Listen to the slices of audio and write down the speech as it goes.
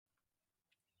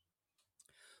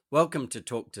Welcome to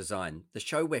Talk Design, the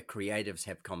show where creatives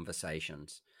have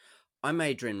conversations. I'm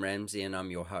Adrian Ramsey and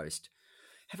I'm your host.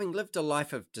 Having lived a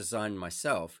life of design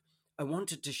myself, I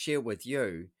wanted to share with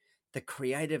you the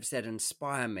creatives that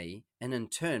inspire me and in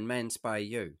turn may inspire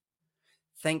you.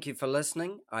 Thank you for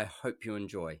listening. I hope you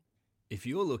enjoy. If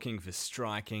you're looking for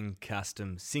striking,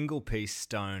 custom, single-piece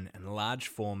stone and large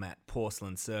format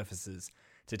porcelain surfaces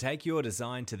to take your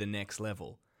design to the next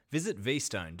level, visit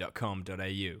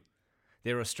vstone.com.au.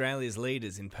 They're Australia's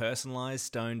leaders in personalised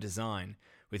stone design,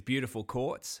 with beautiful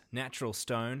quartz, natural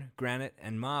stone, granite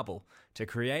and marble to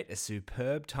create a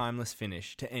superb timeless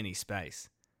finish to any space.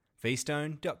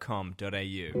 vstone.com.au.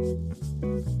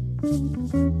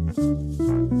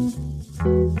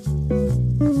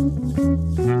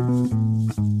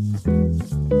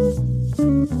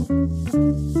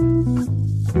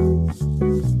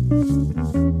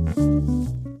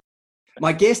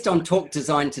 My guest on Talk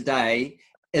Design today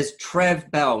is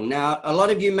Trav Bell. Now, a lot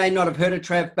of you may not have heard of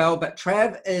Trav Bell, but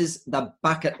Trav is the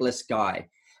bucket list guy.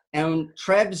 And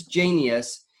Trav's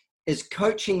genius is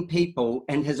coaching people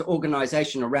and his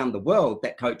organization around the world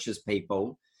that coaches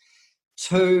people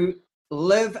to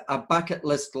live a bucket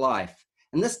list life.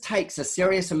 And this takes a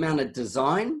serious amount of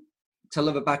design to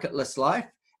live a bucket list life,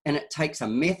 and it takes a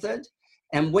method.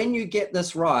 And when you get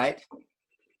this right,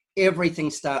 everything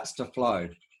starts to flow.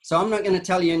 So I'm not going to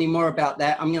tell you any more about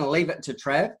that. I'm going to leave it to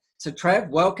Trav. So Trav,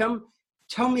 welcome.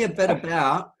 Tell me a bit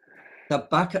about the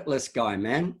bucket list guy,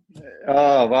 man.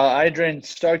 Oh, well, Adrian,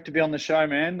 stoked to be on the show,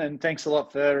 man. And thanks a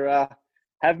lot for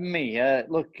having me. I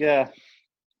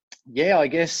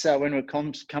guess when it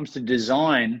comes to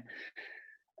design,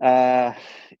 I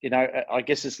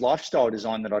guess it's lifestyle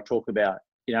design that I talk about,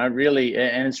 really.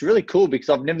 And it's really cool because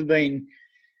I've never been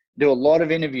do a lot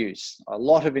of interviews, a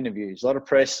lot of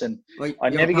press, and I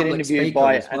never get interviewed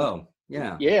by as well.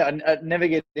 I never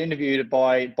get interviewed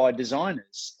by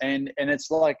designers, and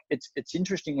it's like it's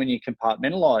interesting when you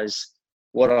compartmentalize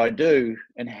what I do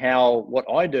and how what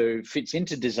I do fits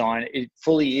into design. It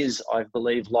fully is, I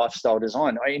believe, lifestyle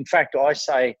design. In fact, I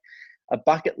say a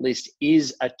bucket list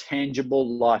is a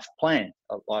tangible life plan,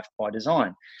 a life by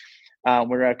design.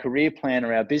 Where our career plan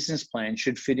or our business plan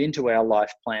should fit into our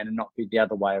life plan and not be the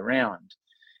other way around.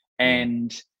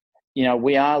 And,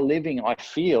 we are living, I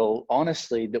feel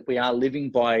honestly that we are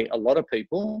living by a lot of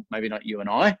people, maybe not you and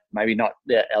I, maybe not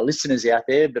our listeners out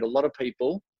there, but a lot of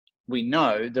people we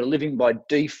know that are living by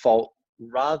default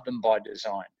rather than by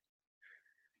design,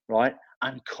 right?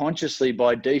 Unconsciously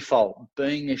by default,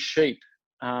 being a sheep,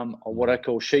 or what I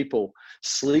call sheeple,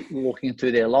 sleepwalking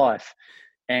through their life.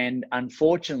 And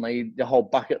unfortunately, the whole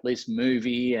bucket list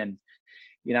movie and,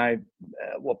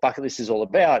 what bucket list is all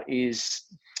about is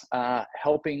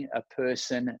helping a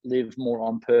person live more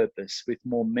on purpose, with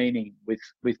more meaning,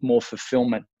 with more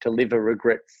fulfillment, to live a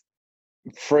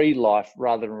regret-free life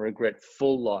rather than a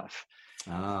regret-full life.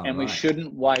 We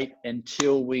shouldn't wait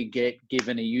until we get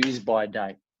given a use-by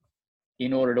date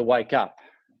in order to wake up.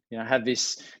 Have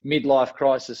this midlife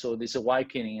crisis or this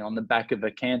awakening on the back of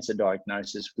a cancer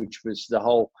diagnosis, which was the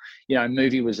whole,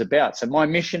 movie was about. So my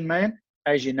mission, man,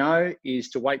 as you know, is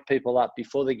to wake people up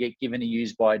before they get given a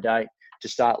use-by date, to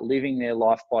start living their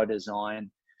life by design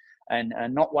and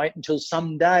not wait until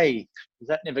someday, because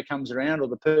that never comes around, or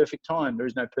the perfect time. There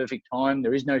is no perfect time.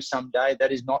 There is no someday.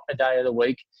 That is not a day of the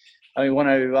week. And we want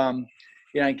to,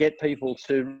 get people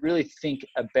to really think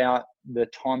about the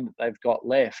time that they've got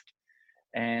left,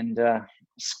 and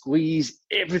squeeze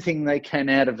everything they can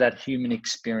out of that human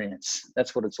experience.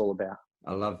 That's what it's all about.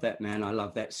 I love that, man. I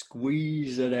love that.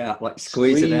 Squeeze it out, like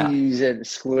squeeze it out.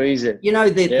 Squeeze it.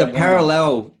 The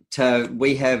parallel to,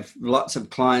 we have lots of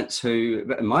clients who,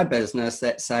 in my business,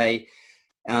 that say,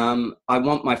 I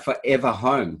want my forever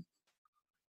home.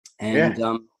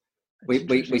 And we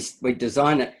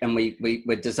design it, and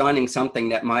we're designing something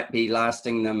that might be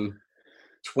lasting them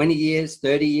 20 years,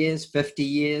 30 years, 50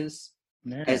 years.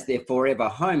 As their forever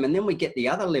home. And then we get the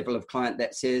other level of client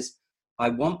that says, I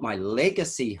want my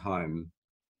legacy home.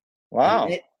 Wow.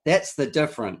 That's the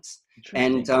difference.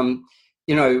 And,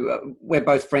 we're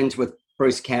both friends with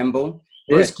Bruce Campbell.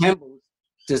 Bruce Campbell's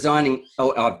designing,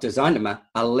 I've designed him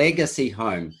a legacy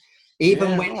home.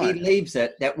 Even when he leaves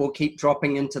it, that will keep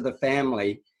dropping into the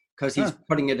family, because he's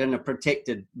putting it in a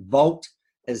protected vault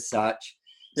as such,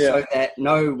 so that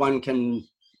no one can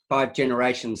 5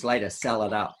 generations later sell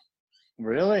it up.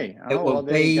 Really? It will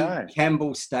be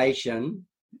Campbell Station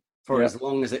for as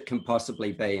long as it can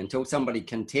possibly be, until somebody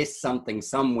contests something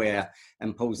somewhere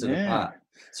and pulls it apart.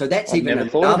 So that's even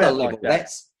another level. Like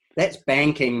that's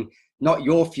banking, not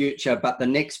your future, but the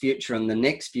next future and the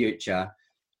next future.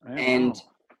 And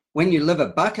when you live a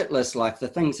bucket list life, the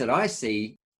things that I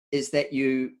see is that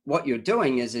what you're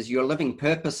doing is you're living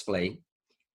purposefully,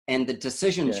 and the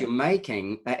decisions you're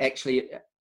making are actually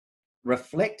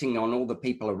reflecting on all the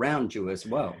people around you as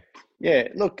well. Yeah,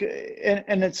 look,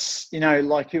 and it's,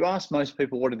 like you ask most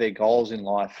people what are their goals in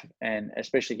life, and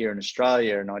especially here in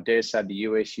Australia, and I dare say the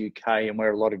US, UK, and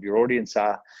where a lot of your audience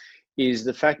are, is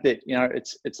the fact that,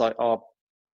 it's like,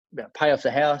 pay off the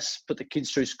house, put the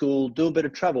kids through school, do a bit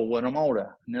of travel when I'm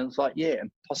older. And it's like, yeah, and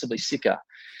possibly sicker.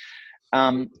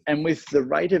 And with the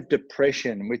rate of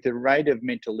depression, with the rate of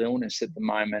mental illness at the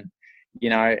moment,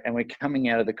 and we're coming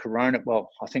out of the corona, well,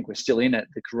 I think we're still in it,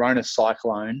 the corona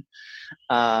cyclone.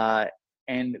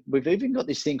 And we've even got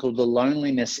this thing called the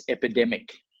loneliness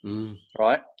epidemic,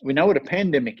 right? We know what a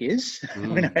pandemic is.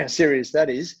 We know how serious that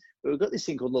is, but we've got this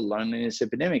thing called the loneliness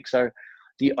epidemic. So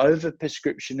the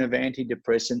overprescription of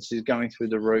antidepressants is going through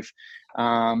the roof.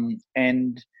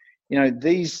 And,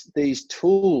 these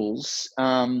tools,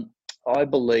 I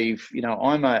believe,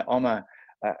 I'm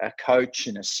a coach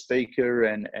and a speaker,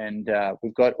 and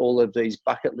we've got all of these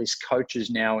bucket list coaches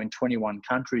now in 21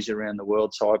 countries around the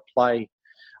world. So I play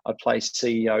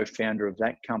CEO, founder of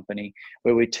that company,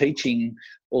 where we're teaching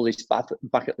all this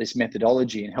bucket list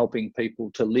methodology and helping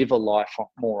people to live a life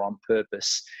more on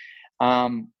purpose.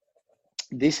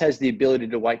 This has the ability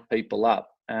to wake people up,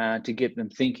 to get them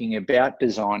thinking about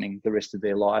designing the rest of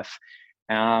their life,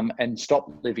 and stop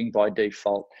living by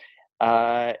default.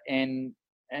 And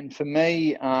for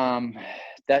me,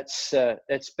 that's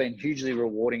been hugely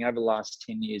rewarding over the last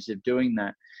 10 years of doing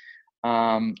that.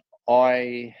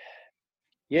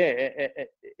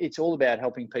 It's all about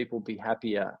helping people be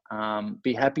happier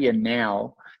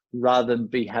now rather than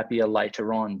be happier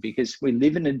later on, because we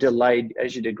live in a delayed,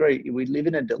 as you'd agree, we live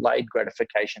in a delayed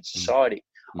gratification society.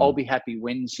 I'll be happy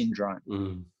when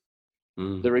syndrome.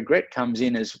 The regret comes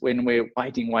in as when we're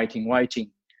waiting,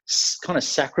 kind of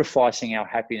sacrificing our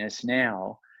happiness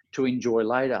now to enjoy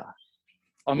later.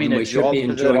 I'm in a job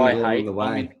that I hate.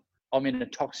 I'm in a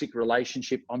toxic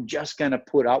relationship. I'm just going to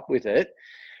put up with it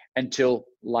until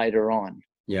later on.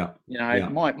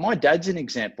 My dad's an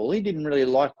example. He didn't really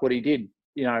like what he did,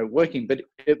 working, but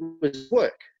it was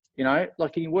work.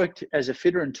 Like he worked as a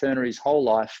fitter and turner his whole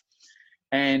life,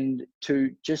 and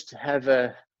to just have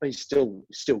he's still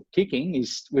kicking.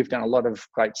 We've done a lot of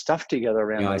great stuff together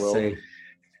around the world. I see.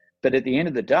 But at the end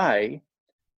of the day,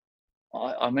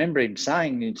 I remember him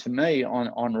saying to me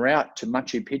on route to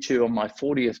Machu Picchu on my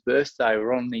 40th birthday,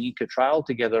 we're on the Inca Trail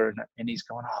together, and he's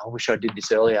going, I wish I did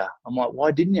this earlier. I'm like,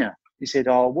 why didn't you? He said,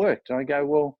 it worked. And I go,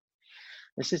 well,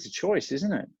 it's just a choice,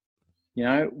 isn't it?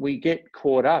 We get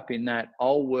caught up in that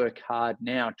I'll work hard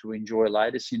now to enjoy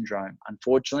later syndrome.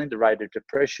 Unfortunately, the rate of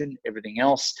depression, everything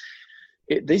else,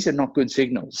 these are not good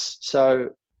signals. So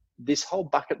this whole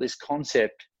bucket list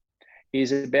concept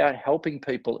is about helping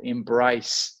people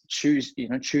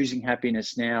choosing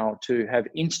happiness now to have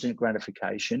instant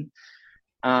gratification,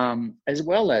 as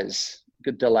well as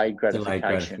good delayed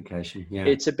gratification. Yeah.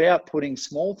 It's about putting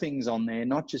small things on there,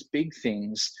 not just big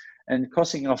things, and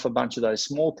crossing off a bunch of those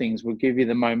small things will give you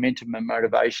the momentum and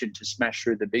motivation to smash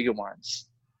through the bigger ones,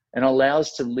 and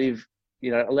allows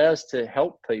to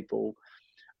help people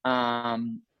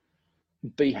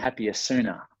be happier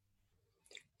sooner.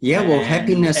 Yeah, well,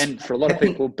 happiness. And for a lot of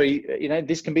people,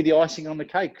 this can be the icing on the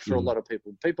cake for a lot of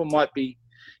people. People might be,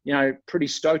 pretty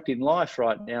stoked in life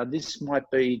right now. This might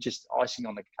be just icing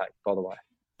on the cake, by the way.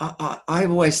 I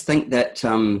always think that,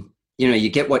 you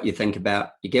get what you think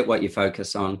about, you get what you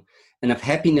focus on. And if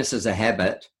happiness is a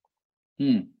habit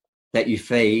that you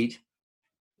feed,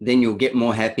 then you'll get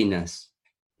more happiness.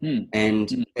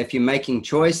 And if you're making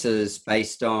choices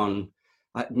based on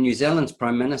New Zealand's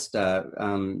Prime Minister,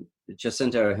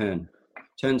 Jacinda Ardern,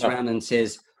 turns around and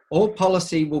says, all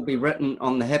policy will be written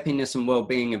on the happiness and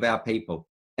well-being of our people.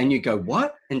 And you go,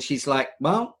 what? And she's like,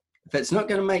 well, if it's not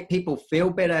going to make people feel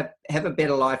better, have a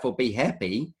better life, or be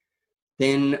happy,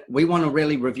 then we want to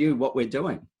really review what we're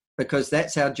doing, because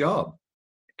that's our job.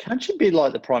 Can't you be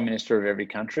like the Prime Minister of every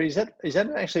country? Is that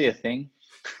actually a thing?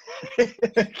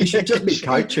 You should just be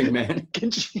coaching, man.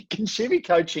 Can she be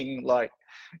coaching, like,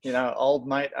 old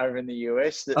mate over in the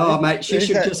US? Mate, she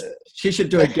should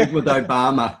do a gig with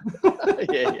Obama.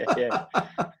 yeah.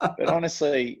 But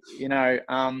honestly,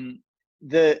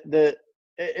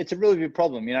 it's a really big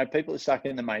problem. People are stuck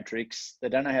in the matrix. They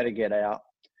don't know how to get out.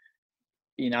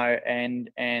 And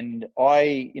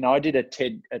I did a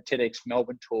TEDx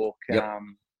Melbourne talk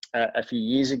a few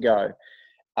years ago.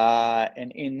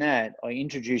 And in that, I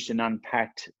introduced and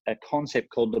unpacked a concept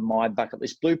called the My Bucket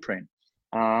List Blueprint.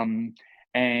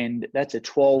 And that's a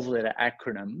 12-letter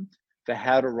acronym for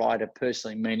how to write a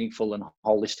personally meaningful and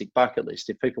holistic bucket list.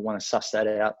 If people want to suss that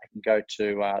out, they can go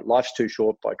to Life's Too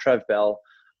Short by Trav Bell,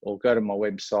 or go to my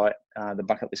website,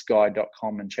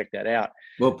 thebucketlistguide.com, and check that out.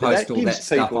 We'll post all that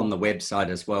stuff on the website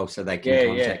as well, so they can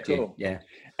contact you. Yeah.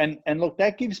 And look,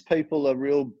 that gives people a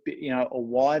real, a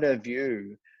wider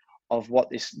view of what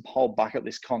this whole bucket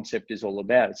list concept is all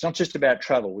about. It's not just about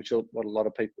travel, which is what a lot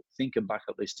of people think a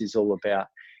bucket list is all about.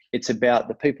 It's about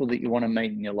the people that you want to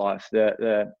meet in your life,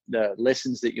 the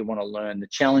lessons that you want to learn, the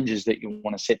challenges that you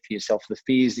want to set for yourself, the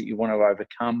fears that you want to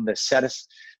overcome,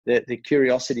 the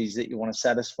curiosities that you want to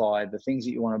satisfy, the things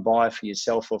that you want to buy for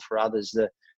yourself or for others, the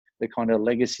kind of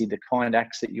legacy, the kind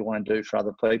acts that you want to do for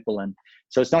other people. And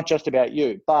so it's not just about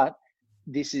you, but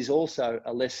this is also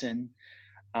a lesson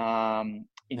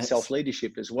in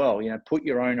self-leadership as well. Put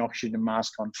your own oxygen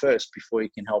mask on first before you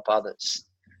can help others.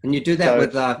 And you do that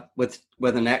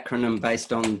with an acronym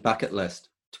based on bucket list,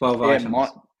 12 items.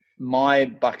 My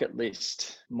bucket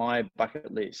list.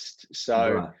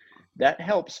 So right. That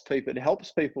helps people. It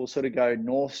helps people sort of go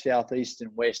north, south, east,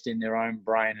 and west in their own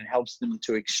brain, and helps them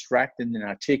to extract and then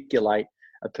articulate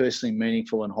a personally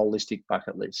meaningful and holistic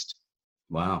bucket list.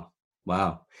 Wow.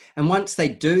 And once they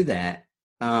do that,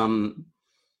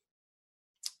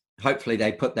 hopefully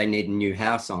they need a new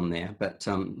house on there, but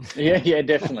yeah,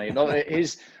 definitely.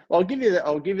 I'll give you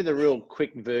the real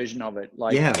quick version of it.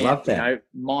 Love that.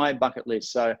 My bucket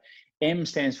list. So M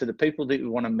stands for the people that you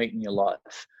want to meet in your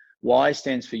life. Y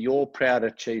stands for your proud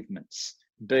achievements.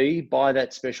 B, buy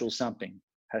that special something.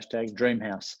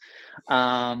 #dreamhouse.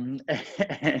 And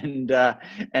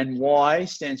Y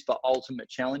stands for ultimate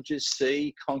challenges.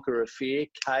 C, conquer a fear.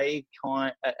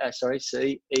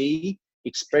 C, E,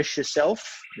 express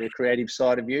yourself, the creative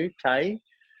side of you.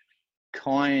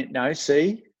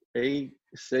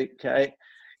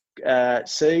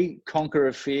 C, conquer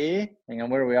a fear. Hang on,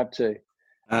 where are we up to?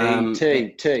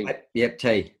 T. Yep,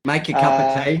 tea. Make a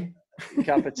cup of tea.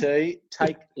 Cup of tea.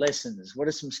 Take lessons. What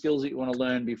are some skills that you want to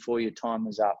learn before your time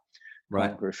is up? Right.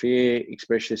 Conquer a fear,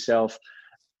 express yourself.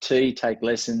 T, take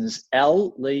lessons.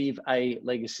 L, leave a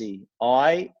legacy.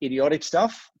 I, idiotic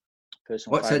stuff.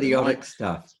 What's idiotic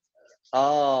stuff?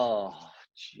 Oh,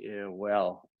 yeah,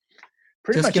 well,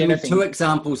 pretty just much give anything. Me 2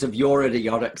 examples of your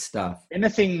idiotic stuff.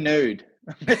 Anything nude.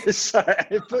 So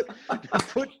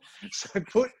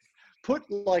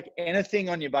put like anything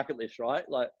on your bucket list, right?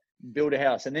 Like build a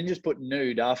house, and then just put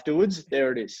nude afterwards.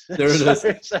 There it is. There it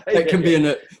is. That can be in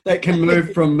it. That can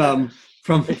move from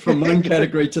one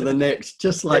category to the next,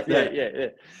 just like that. Yeah.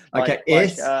 Okay.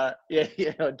 S.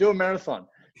 Do a marathon.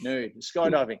 Nude.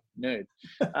 Skydiving. Nude.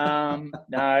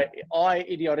 No,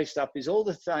 idiotic stuff is all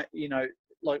the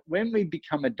like when we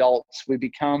become adults,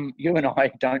 you and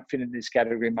I don't fit in this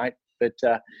category, mate, but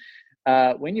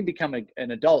when you become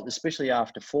an adult, especially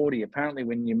after 40, apparently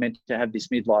when you're meant to have this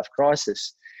midlife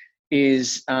crisis,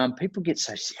 is people get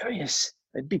so serious.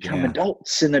 They become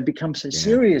adults and they become so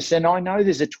serious. And I know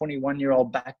there's a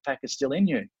 21-year-old backpacker still in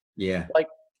you. Yeah. Like,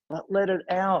 let it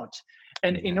out.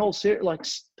 And in all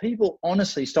seriousness, people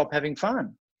honestly stop having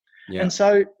fun. Yeah. And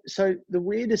so the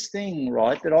weirdest thing,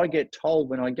 right, that I get told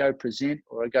when I go present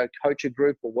or I go coach a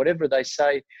group or whatever, they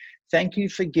say, thank you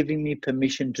for giving me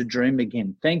permission to dream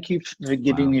again. Thank you for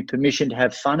giving me permission to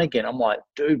have fun again. I'm like,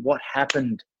 dude, what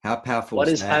happened? How powerful What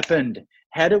is has that? happened?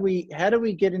 How do we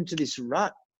get into this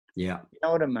rut? Yeah. You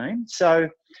know what I mean? So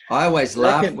I always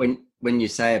laugh when you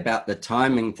say about the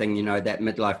timing thing, that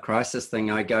midlife crisis thing.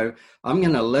 I go, I'm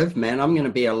going to live, man. I'm going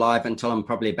to be alive until I'm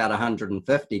probably about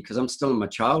 150 because I'm still in my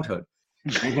childhood.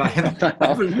 And I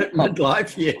haven't hit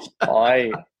midlife yet.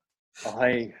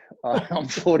 I'm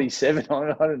 47. I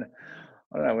don't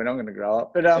know when I'm going to grow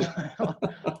up. But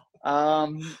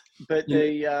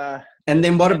and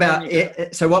then what about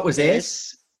so what was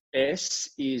S? S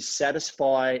is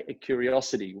satisfy a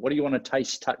curiosity. What do you want to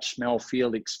taste, touch, smell,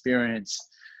 feel, experience?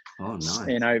 Oh,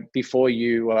 nice. Before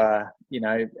you,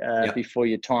 before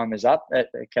your time is up, that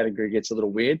category gets a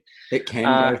little weird. It can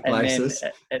go places.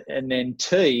 And then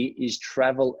T is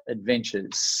travel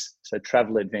adventures. So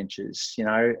travel adventures,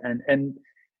 and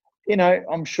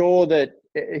I'm sure that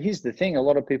here's the thing. A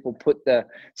lot of people put the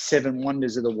 7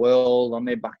 wonders of the world on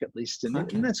their bucket list, and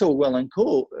that's all well and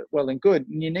good.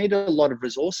 And you need a lot of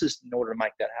resources in order to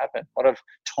make that happen. A lot of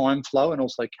time flow and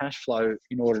also cash flow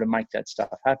in order to make that stuff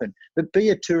happen. But be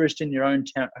a tourist in your own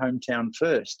hometown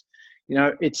first.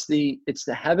 It's the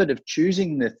habit of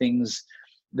choosing the things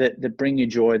that bring you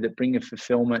joy, that bring you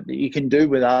fulfillment, that you can do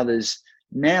with others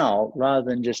now rather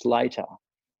than just later.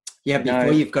 Yeah,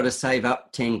 before you've got to save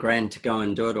up 10 grand to go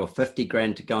and do it, or 50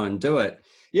 grand to go and do it.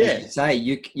 Yeah. As you say,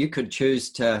 you could choose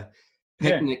to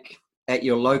picnic at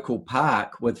your local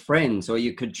park with friends, or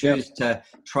you could choose to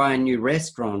try a new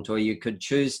restaurant, or you could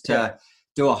choose to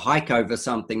do a hike over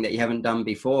something that you haven't done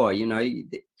before. You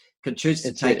could choose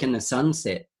to take in the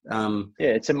sunset.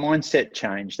 It's a mindset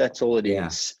change. That's all it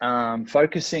is.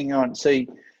 Focusing on, so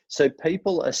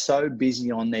people are so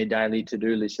busy on their daily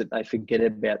to-do list that they forget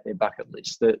about their bucket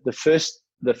list. The first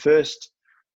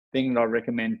thing that I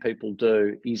recommend people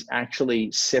do is actually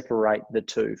separate the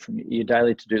two from your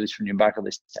daily to-do list from your bucket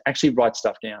list. Actually write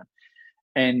stuff down.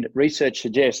 And research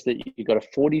suggests that you've got a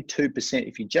 42%,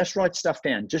 if you just write stuff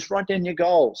down, just write down your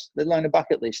goals, let alone a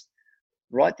bucket list,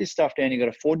 write this stuff down, you've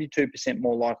got a 42%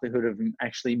 more likelihood of them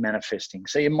actually manifesting.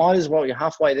 So you might as well, you're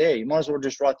halfway there, you might as well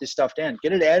just write this stuff down.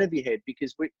 Get it out of your head,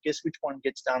 because guess which one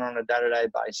gets done on a day-to-day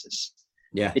basis?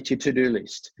 It's your to-do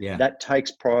list. That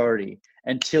takes priority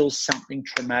until something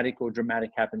traumatic or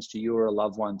dramatic happens to you or a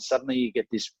loved one. Suddenly you get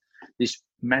this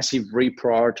massive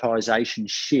reprioritization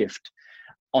shift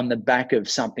on the back of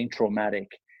something traumatic.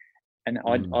 And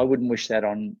I wouldn't wish that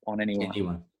on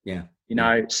anyone.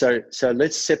 So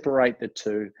let's separate the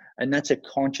two. And that's a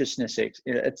consciousness.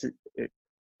 It's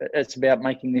about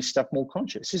making this stuff more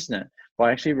conscious, isn't it?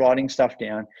 By actually writing stuff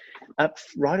down.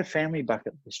 Write a family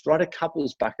bucket list, write a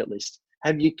couple's bucket list.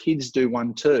 Have your kids do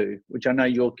one too, which I know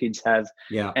your kids have.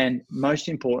 And most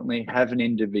importantly, have an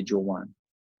individual one.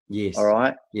 Yes. All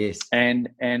right. Yes. And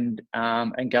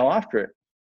go after it.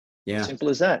 Simple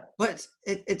as that. Well,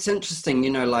 it's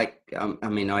interesting,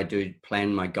 I do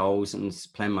plan my goals and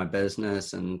plan my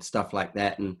business and stuff like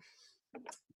that. And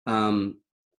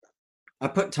I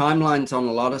put timelines on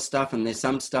a lot of stuff, and there's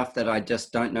some stuff that I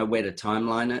just don't know where to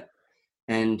timeline it.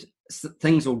 And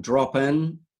things will drop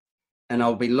in, and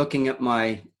I'll be looking at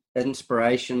my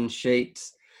inspiration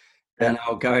sheets, and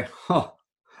I'll go,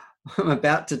 I'm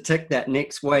about to tick that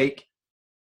next week.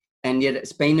 And yet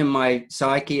it's been in my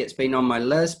psyche, it's been on my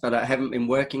list, but I haven't been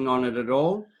working on it at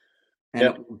all. And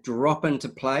it will drop into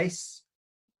place,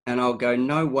 and I'll go,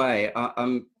 no way.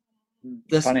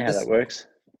 Funny how that works.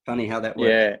 Funny how that works.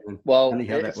 Yeah. Well,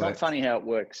 it's not funny how it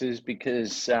works, is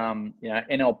because,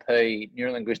 NLP,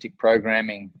 neuro-linguistic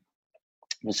programming,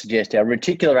 will suggest our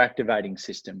reticular activating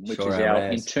system, which is our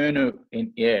internal,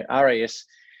 RAS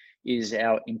is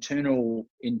our internal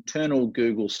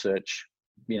Google search,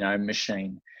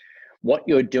 machine. What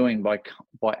you're doing by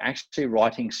actually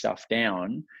writing stuff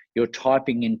down, you're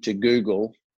typing into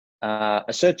Google a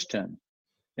search term,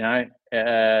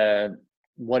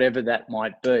 whatever that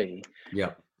might be.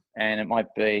 Yeah. And it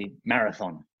might be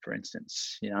marathon, for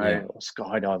instance, or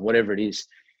skydive, whatever it is.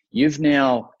 You've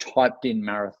now typed in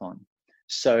marathon.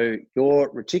 So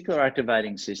your reticular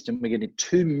activating system, we're getting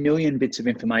 2 million bits of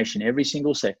information every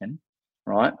single second,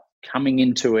 right? Coming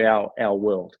into our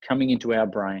world, coming into our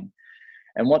brain.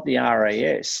 And what the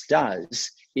RAS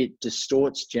does, it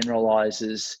distorts,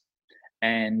 generalizes,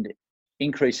 and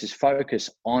increases focus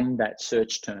on that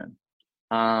search term.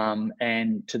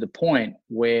 And to the point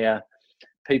where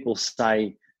people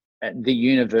say the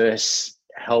universe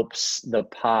helps the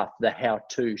path, the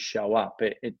how-to show up.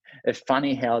 It's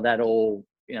funny how that all,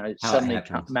 suddenly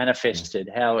manifested,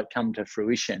 how it come to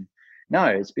fruition. No,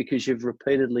 it's because you've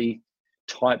repeatedly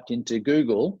typed into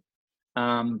Google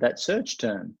that search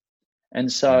term. And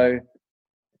so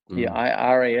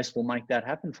RAS will make that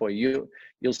happen for you.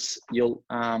 You'll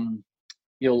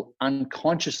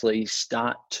unconsciously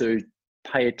start to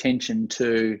pay attention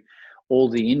to all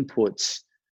the inputs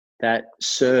that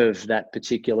serve that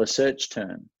particular search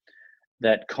term,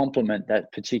 that complement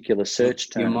that particular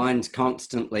search term. Your mind's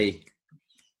constantly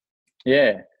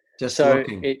just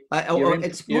looking.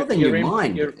 It's more than your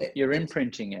mind. You're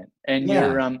imprinting it, and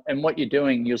you're and what you're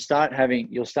doing, you'll start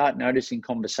noticing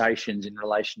conversations in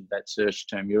relation to that search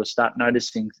term. You'll start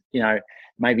noticing,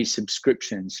 maybe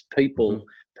subscriptions, people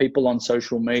on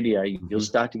social media. You'll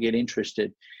start to get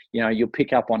interested. You'll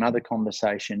pick up on other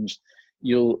conversations.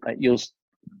 You'll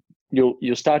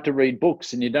start to read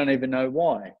books, and you don't even know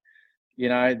why.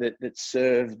 That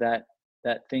serve that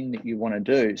thing that you want to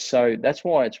do. So that's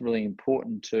why it's really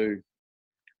important to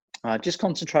just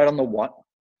concentrate on the what,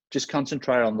 just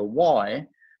concentrate on the why,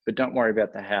 but don't worry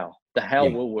about the how. The how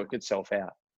will work itself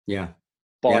out.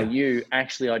 By you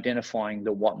actually identifying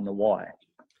the what and the why.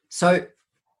 So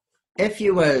if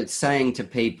you were saying to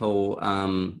people,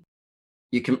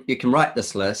 you can write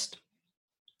this list,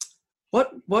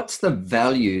 what's the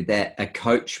value that a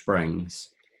coach brings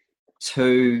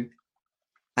to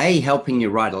A, helping you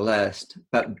write a list,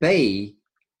 but B,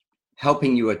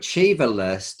 helping you achieve a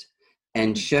list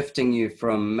and shifting you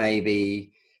from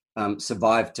maybe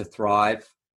survive to thrive,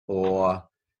 or,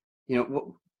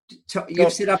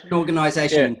 you've set up an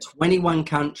organization in 21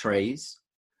 countries.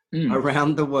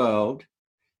 around the world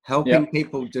helping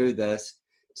people do this.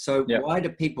 So why do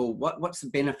people, what's the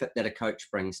benefit that a coach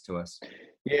brings to us?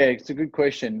 Yeah, it's a good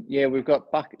question. Yeah, we've got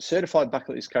certified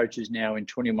bucket list coaches now in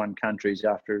 21 countries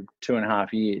after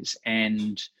 2.5 years.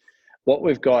 And what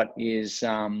we've got is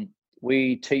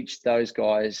we teach those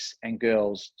guys and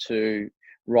girls to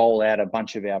roll out a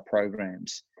bunch of our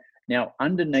programs. Now,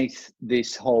 underneath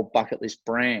this whole bucket list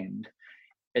brand,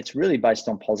 it's really based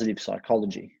on positive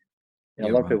psychology. A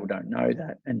lot of people don't know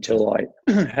that until I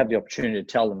have the opportunity to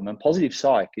tell them. And positive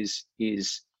psych is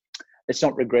it's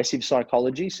not regressive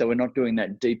psychology. So we're not doing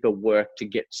that deeper work to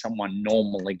get someone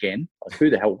normal again. Like,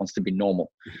 who the hell wants to be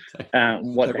normal?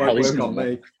 What the hell is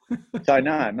normal? So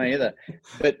no, me either.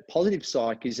 But positive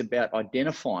psych is about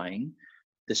identifying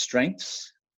the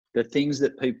strengths, the things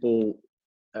that people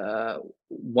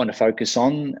want to focus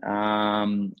on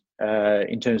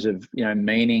in terms of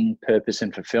meaning, purpose,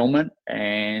 and fulfillment,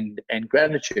 and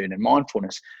gratitude and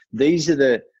mindfulness. These are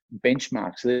the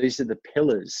benchmarks. These are the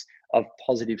pillars of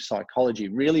positive psychology.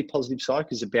 Really, positive psych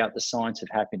is about the science of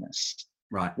happiness.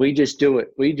 Right. We just do it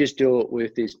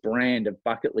with this brand of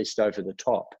bucket list over the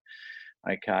top.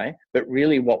 Okay. But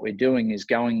really what we're doing is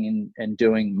going in and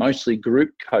doing mostly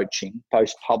group coaching,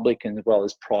 both public and as well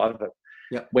as private,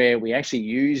 where we actually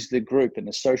use the group and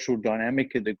the social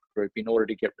dynamic of the group in order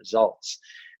to get results.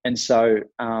 And so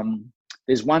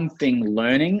there's one thing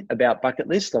learning about bucket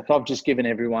list. Like, I've just given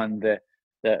everyone the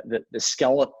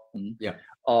skeleton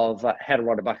of how to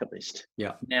write a bucket list.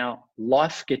 Yeah. Now,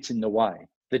 life gets in the way.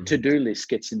 The to-do list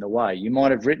gets in the way. You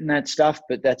might have written that stuff,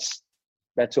 but that's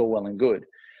all well and good.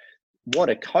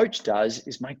 What a coach does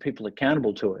is make people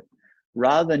accountable to it.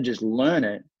 Rather than just learn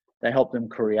it, they help them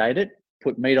create it,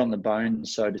 put meat on the bone,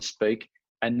 so to speak,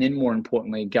 and then more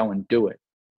importantly, go and do it.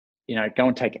 Go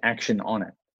and take action on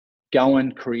it. Go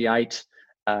and create,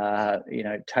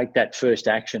 take that first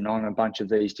action on a bunch of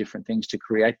these different things to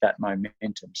create that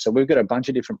momentum. So we've got a bunch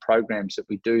of different programs that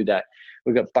we do that.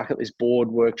 We've got bucket list board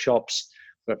workshops.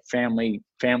 We've got family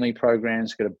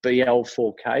programs. We've got a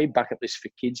BL4K, Bucket List for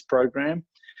Kids program.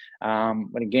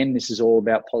 But again, this is all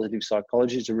about positive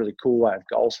psychology. It's a really cool way of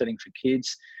goal setting for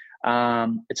kids.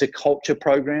 It's a culture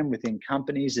program within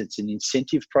companies. It's an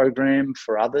incentive program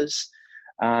for others.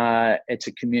 It's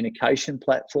a communication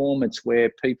platform. It's where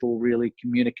people really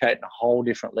communicate on a whole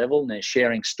different level, and they're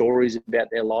sharing stories about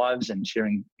their lives and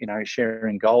sharing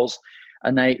goals.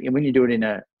 And when you do it in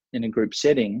a group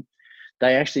setting,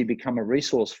 they actually become a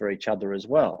resource for each other as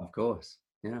well. Of course.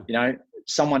 Yeah.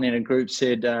 Someone in a group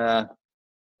said, I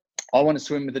want to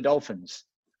swim with the dolphins.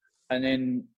 And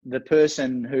then the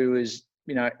person who is,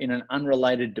 in an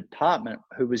unrelated department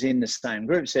who was in the same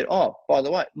group said, oh, by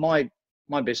the way, my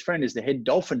best friend is the head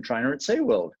dolphin trainer at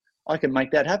SeaWorld. I can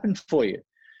make that happen for you.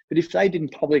 But if they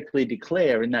didn't publicly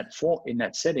declare in that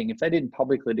setting, if they didn't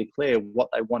publicly declare what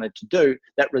they wanted to do,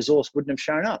 that resource wouldn't have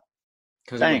shown up.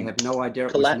 Because they have no idea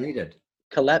it was needed.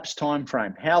 Collapse time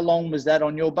frame. How long was that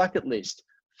on your bucket list?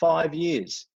 5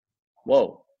 years.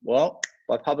 Whoa. Well,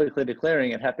 by publicly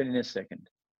declaring, it happened in a second.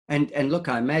 And look,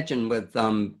 I imagine with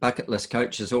bucket list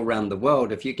coaches all around the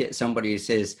world, if you get somebody who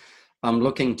says, I'm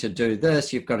looking to do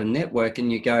this, you've got a network,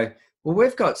 and you go, well,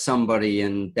 we've got somebody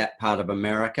in that part of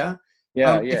America.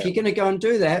 If you're going to go and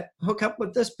do that, hook up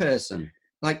with this person.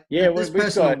 This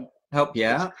person will help you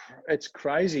out. It's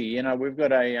crazy. We've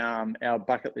got our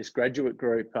bucket list graduate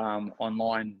group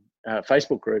online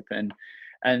Facebook group, and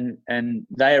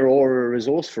they are all a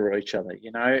resource for each other,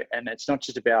 and it's not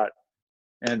just about,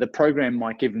 the program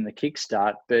might give them the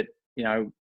kickstart, but,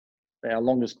 our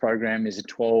longest program is a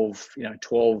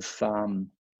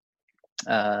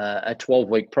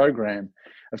 12-week program.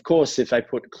 Of course, if they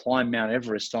climb Mount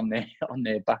Everest on their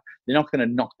bucket, they're not going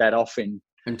to knock that off in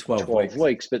 12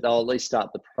 weeks, but they'll at least start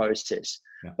the process.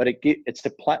 Yeah. But it's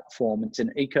a platform, it's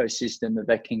an ecosystem that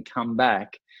they can come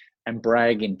back and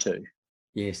brag into.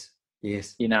 Yes.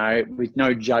 With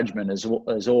no judgment as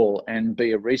all, and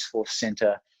be a resource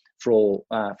center for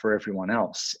everyone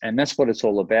else. And that's what it's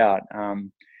all about.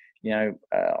 I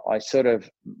sort of,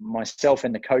 myself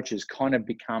and the coaches kind of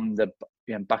become the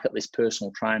bucket list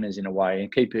personal trainers in a way,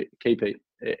 and keep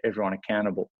everyone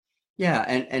accountable. Yeah.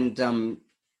 And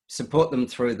support them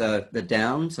through the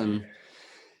downs, and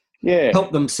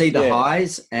help them see the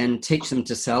highs, and teach them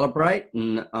to celebrate,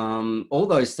 and all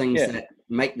those things that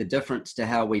make the difference to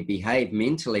how we behave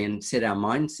mentally and set our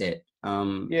mindset.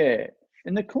 And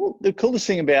the coolest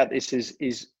thing about this is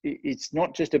it's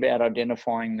not just about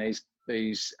identifying these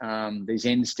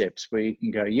end steps where you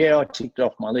can go, I ticked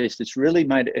off my list. It's really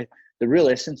the real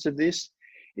essence of this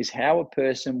is how a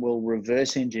person will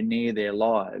reverse engineer their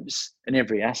lives and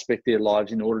every aspect of their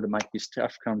lives in order to make this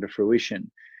stuff come to fruition.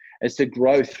 It's the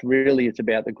growth, really. It's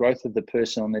about the growth of the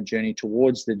person on the journey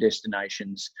towards the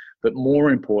destinations. But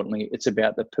more importantly, it's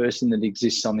about the person that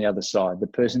exists on the other side, the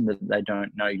person that they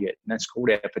don't know yet. And that's called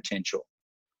our potential.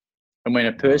 And when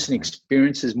a person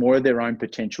experiences more of their own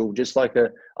potential, just like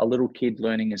a little kid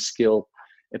learning a skill,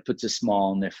 it puts a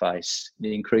smile on their face.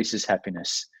 It increases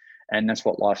happiness. And that's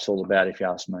what life's all about, if you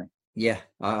ask me. Yeah,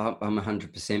 I'm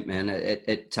 100%, man.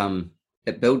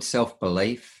 It builds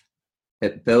self-belief.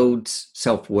 It builds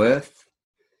self-worth.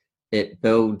 It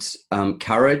builds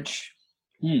courage.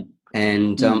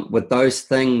 And with those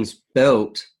things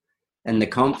built and the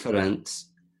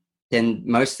confidence, then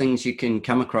most things you can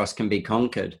come across can be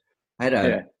conquered. I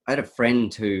had a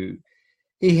friend who,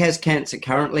 he has cancer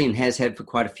currently and has had for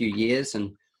quite a few years.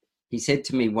 And he said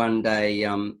to me one day,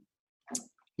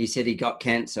 he said he got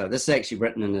cancer. This is actually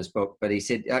written in his book, but he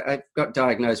said, I got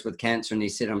diagnosed with cancer. And he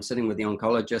said, I'm sitting with the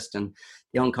oncologist, and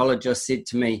the oncologist said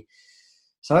to me,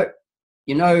 so,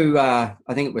 I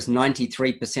think it was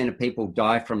 93% of people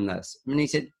die from this. And he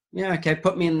said, yeah, okay,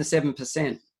 put me in the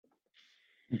 7%.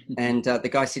 And the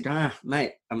guy said,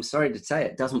 mate, I'm sorry to say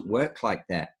it doesn't work like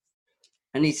that.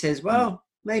 And he says, well,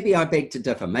 maybe I beg to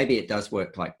differ. Maybe it does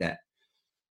work like that.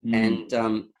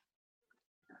 And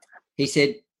he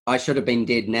said, I should have been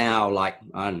dead now, like,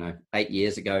 I don't know, 8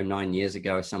 years ago, 9 years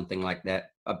ago, or something like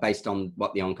that, based on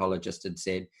what the oncologist had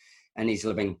said. And he's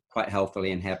living quite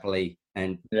healthily and happily.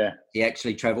 And he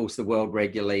actually travels the world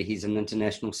regularly. He's an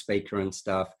international speaker and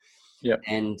stuff.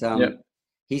 And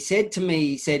he said to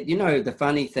me, the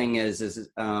funny thing is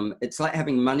it's like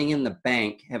having money in the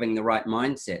bank, having the right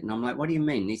mindset. And I'm like, what do you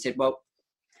mean? He said, well,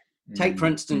 take, for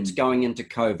instance, going into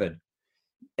COVID.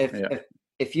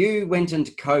 If you went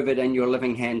into COVID and you're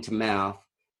living hand to mouth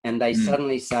and they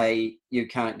suddenly say you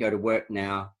can't go to work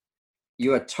now,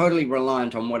 you are totally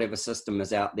reliant on whatever system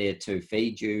is out there to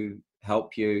feed you,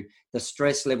 help you. The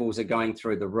stress levels are going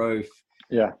through the roof.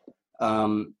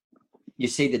 You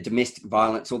see the domestic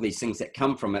violence, all these things that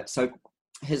come from it. So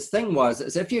his thing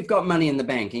is if you've got money in the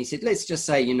bank, and he said, let's just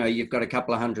say, you've got a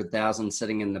couple of 100,000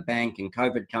 sitting in the bank and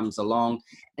COVID comes along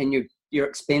and your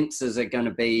expenses are going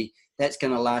to be, that's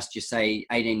going to last you, say,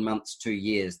 18 months, 2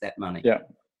 years, that money.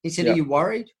 He said, are you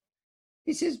worried?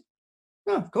 He says,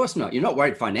 no, of course not. You're not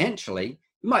worried financially.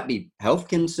 You might be health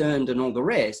concerned and all the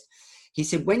rest. He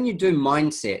said, when you do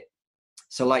mindset,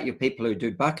 so like your people who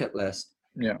do bucket list,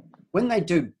 when they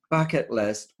do bucket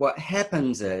list, what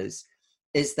happens is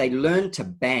they learn to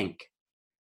bank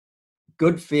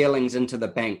good feelings into the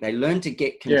bank. They learn to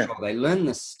get control. They learn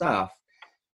the stuff.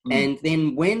 And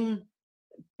then when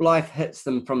life hits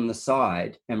them from the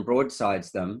side and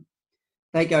broadsides them,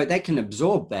 they can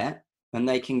absorb that and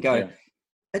they can go,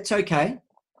 it's okay.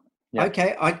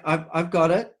 Okay, I've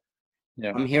got it.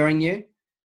 I'm hearing you.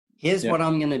 Here's what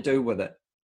I'm going to do with it.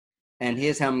 And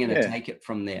here's how I'm going to take it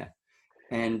from there.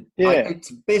 And it's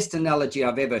the best analogy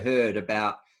I've ever heard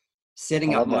about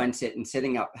setting up mindset and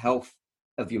setting up health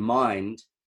of your mind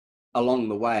along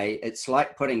the way. It's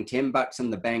like putting $10 in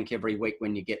the bank every week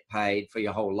when you get paid for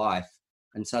your whole life.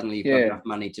 And suddenly you've got enough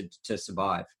money to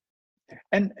survive.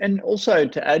 And also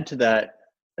to add to that,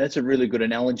 that's a really good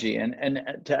analogy. And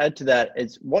to add to that,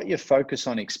 it's what you focus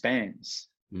on expands.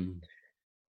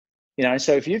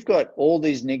 So if you've got all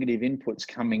these negative inputs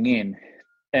coming in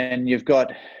and you're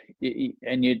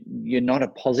not a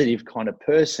positive kind of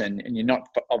person and you're not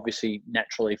obviously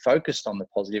naturally focused on the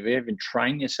positive, you even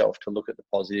train yourself to look at the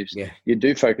positives, you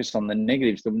do focus on the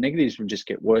negatives will just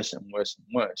get worse and worse and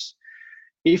worse.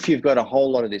 If you've got a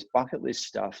whole lot of this bucket list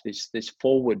stuff, this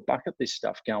forward bucket list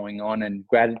stuff going on and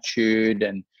gratitude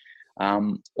and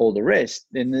all the rest,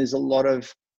 then there's a lot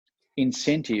of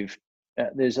incentive.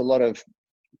 There's a lot of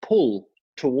pull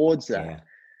towards that.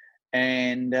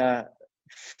 And,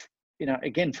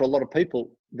 again, for a lot of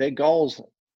people, their goals,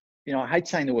 I hate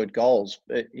saying the word goals,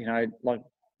 but, like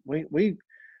we've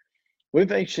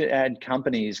actually had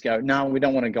companies go, no, we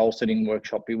don't want a goal setting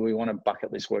workshop. We want a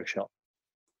bucket list workshop.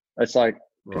 It's like,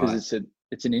 because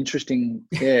it's an interesting,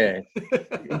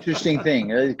 interesting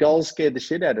thing. Goals scare the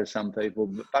shit out of some people,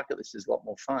 but bucket list is a lot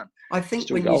more fun. I think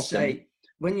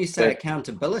when you say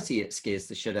accountability, it scares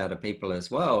the shit out of people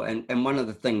as well. And one of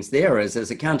the things there is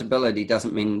accountability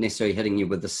doesn't mean necessarily hitting you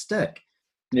with a stick.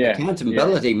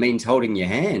 Accountability means holding your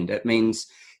hand. It means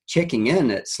checking in.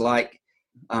 It's like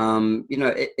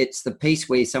It's the piece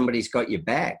where somebody's got your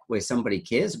back, where somebody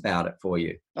cares about it for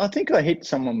you. I think I hit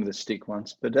someone with a stick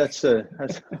once, but that's that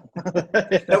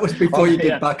was before you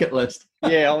did bucket list.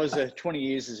 Yeah, I was 20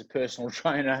 years as a personal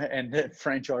trainer and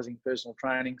franchising personal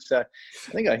training. So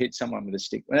I think I hit someone with a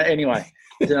stick. Anyway,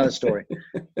 it's another story.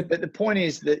 But the point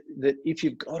is that if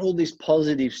you've got all this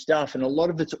positive stuff and a lot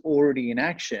of it's already in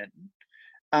action,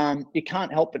 you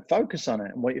can't help but focus on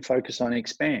it. And what you focus on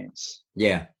expands.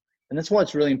 Yeah. And that's why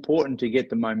it's really important to get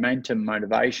the momentum,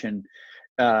 motivation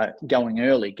going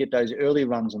early, get those early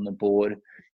runs on the board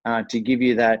to give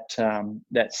you that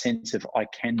sense of I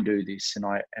can do this and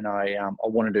I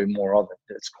want to do more of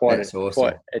it. It's quite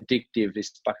addictive,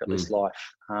 this bucket list life.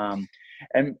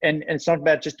 And it's not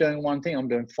about just doing one thing. I'm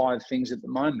doing 5 things at the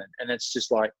moment, and it's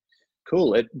just like,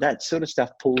 cool. That sort of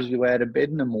stuff pulls you out of bed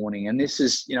in the morning. And this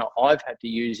is, I've had to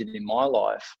use it in my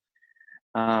life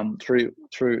through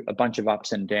a bunch of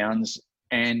ups and downs,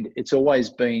 and it's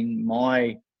always been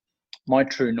my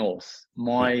true north,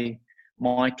 my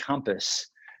compass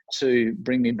to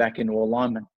bring me back into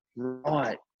alignment.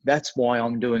 Right, that's why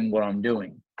I'm doing what I'm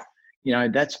doing.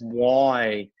 That's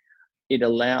why it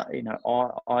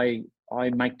I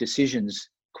make decisions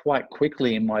quite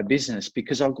quickly in my business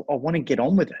because I want to get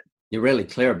on with it. You're really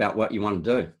clear about what you want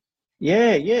to do.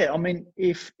 Yeah. I mean,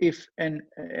 if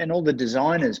all the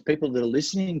designers, people that are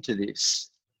listening to this,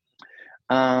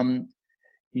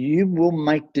 you will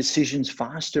make decisions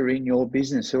faster in your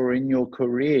business or in your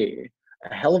career,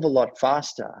 a hell of a lot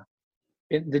faster.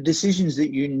 The decisions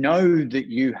that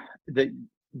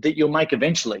that you'll make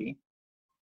eventually,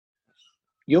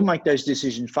 you'll make those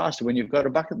decisions faster when you've got a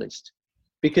bucket list.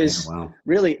 Because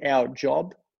really our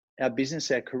job, our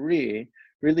business, our career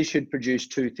really should produce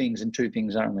 2 things and 2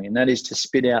 things only. And that is to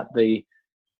spit out the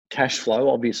cash flow,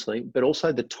 obviously, but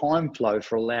also the time flow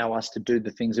for allow us to do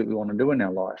the things that we want to do in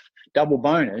our life. Double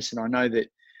bonus. And I know that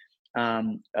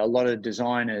a lot of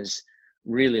designers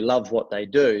really love what they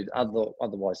do.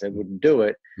 Otherwise they wouldn't do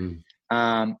it.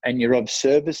 And you're of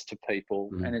service to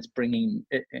people and it's bringing,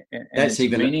 that's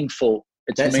even meaningful.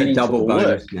 That's a double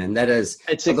bonus, man. That is.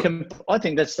 I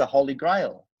think that's the holy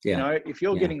grail. Yeah. If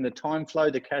you're getting the time flow,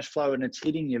 the cash flow, and it's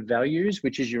hitting your values,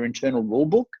 which is your internal rule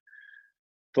book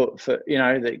for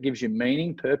that gives you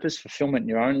meaning, purpose, fulfillment in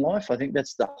your own life. I think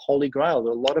that's the holy grail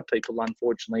that a lot of people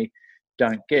unfortunately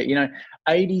don't get.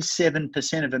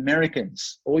 87% of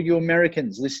Americans, all you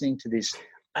Americans listening to this,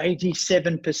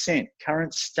 87%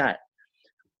 current stat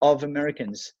of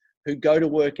Americans who go to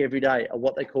work every day are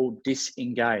what they call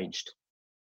disengaged.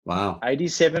 Wow.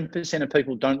 87% of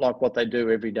people don't like what they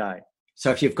do every day. So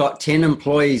if you've got 10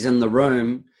 employees in the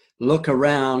room, look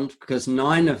around because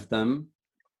 9 of them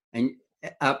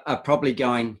are probably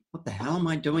going, what the hell am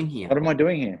I doing here? What am I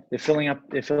doing here? They're filling up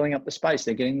the space.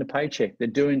 They're getting the paycheck. They're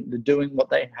doing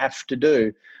what they have to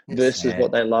do versus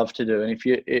what they love to do.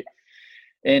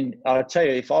 And I'll tell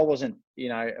you, if I wasn't,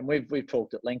 and we've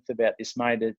talked at length about this,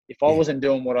 mate, if I wasn't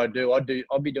doing what I do, I'd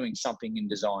be doing something in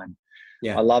design.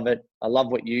 Yeah. I love it. I love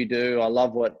what you do. I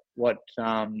love what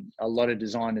a lot of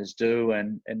designers do.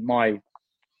 And my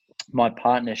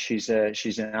partner, she's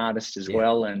an artist as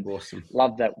well, and awesome.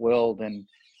 Love that world. And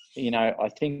I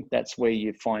think that's where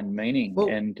you find meaning. Well,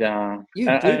 and you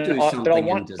do something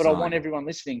in design. But I want everyone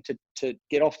listening to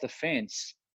get off the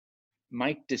fence,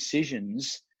 make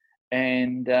decisions,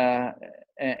 and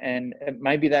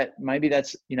maybe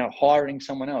that's hiring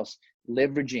someone else,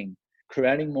 leveraging,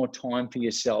 creating more time for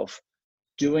yourself,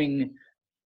 doing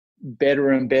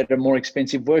better and better, more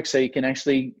expensive work so you can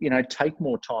actually, take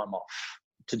more time off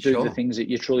to do the things that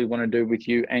you truly want to do with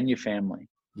you and your family.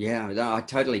 Yeah, no, I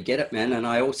totally get it, man. And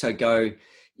I also go,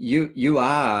 you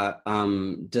are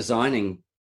designing.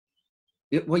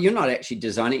 Well, you're not actually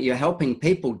designing, you're helping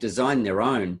people design their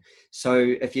own.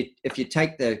 So if you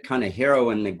take the kind of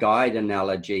hero and the guide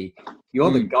analogy,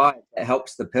 you're the guide that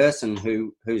helps the person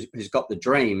who's got the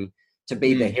dream to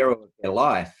be the hero of their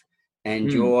life.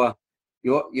 And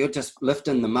you're just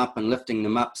lifting them up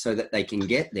so that they can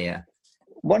get there.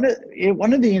 One of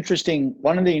the interesting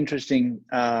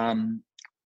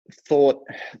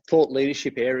thought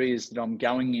leadership areas that I'm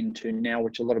going into now,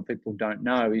 which a lot of people don't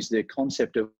know, is the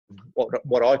concept of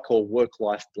what I call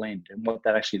work-life blend and what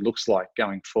that actually looks like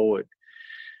going forward.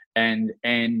 And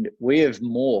we have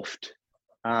morphed,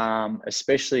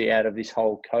 especially out of this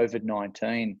whole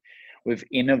COVID-19, we've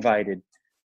innovated,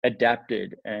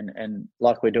 adapted, and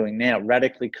like we're doing now,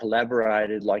 radically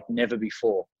collaborated like never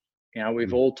before.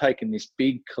 We've all taken this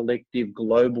big collective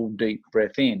global deep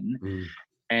breath in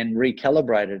and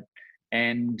recalibrated.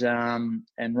 And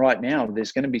right now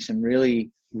there's going to be some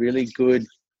really, really good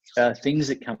things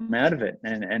that come out of it.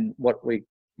 And what we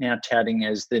now touting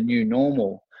as the new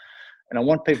normal. And I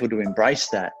want people to embrace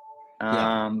that.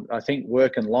 I think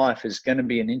work and life is going to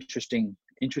be an interesting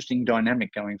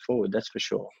dynamic going forward. That's for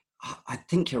sure. I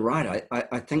think you're right.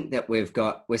 I think that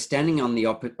we're standing on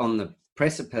the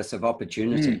precipice of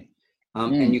opportunity.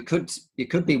 And you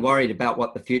could be worried about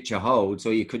what the future holds,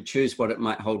 or you could choose what it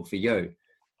might hold for you.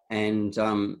 And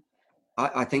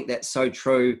I think that's so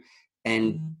true.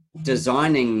 And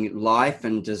designing life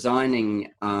and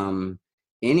designing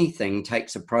anything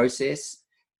takes a process.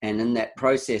 And in that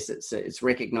process, it's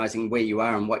recognizing where you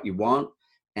are and what you want,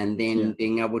 and then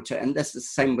being able to, and that's the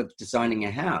same with designing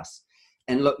a house.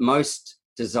 And look, most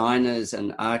designers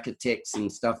and architects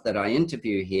and stuff that I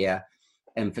interview here,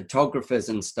 and photographers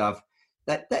and stuff,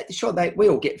 we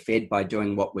all get fed by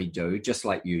doing what we do, just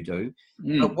like you do.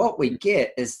 But what we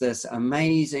get is this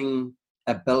amazing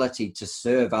ability to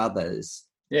serve others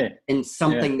in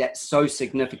something that's so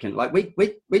significant. Like we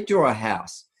draw a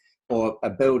house or a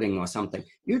building or something.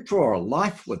 You draw a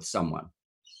life with someone.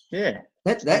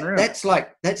 That's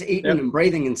eating and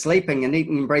breathing and sleeping and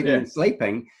eating and breathing and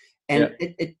sleeping. And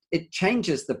it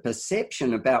changes the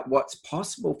perception about what's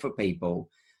possible for people.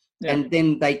 And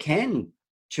then they can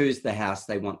choose the house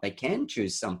they want. They can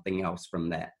choose something else from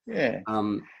that.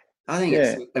 I think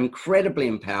it's incredibly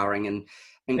empowering and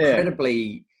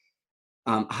incredibly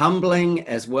humbling,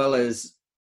 as well as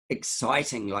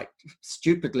exciting, like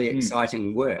stupidly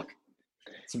exciting work.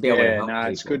 To be able to help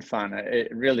people. It's good fun.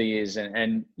 It really is.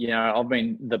 And you know, I've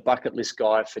been the bucket list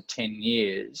guy for 10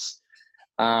 years.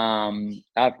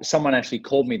 Someone actually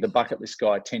called me the bucket list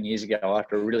guy 10 years ago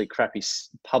after a really crappy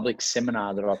public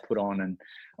seminar that I put on, and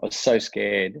I was so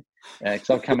scared because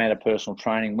I've come out of personal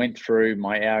training, went through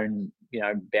my own,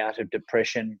 bout of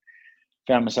depression,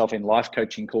 found myself in life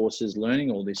coaching courses,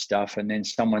 learning all this stuff. And then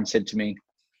someone said to me,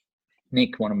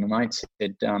 Nick, one of my mates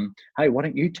said, hey, why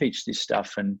don't you teach this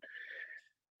stuff? And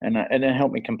it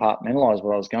helped me compartmentalize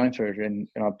what I was going through. And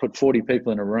I put 40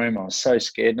 people in a room. I was so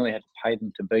scared, nearly had to pay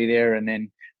them to be there. And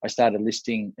then I started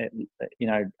listing,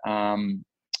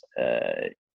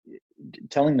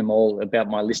 telling them all about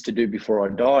my list to do before I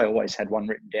die. I always had one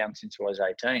written down since I was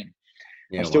 18.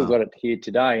 I still got it here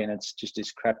today, and it's just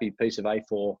this crappy piece of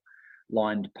A4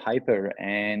 lined paper.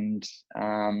 And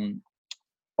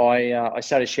I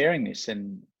started sharing this,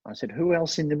 and I said, who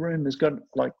else in the room has got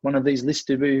like one of these lists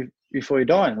to do before you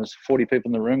die? And there was 40 people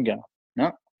in the room going,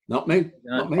 no, not me.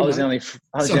 Not me, I was the only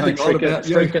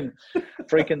freaking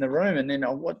in the room. And then,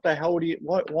 what the hell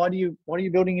why are you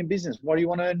building a business? Why do you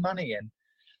want to earn money?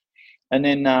 And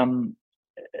then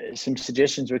some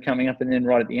suggestions were coming up. And then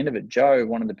right at the end of it, Joe,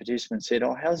 one of the participants, said,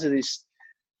 how's this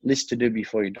list to do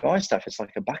before you die stuff? It's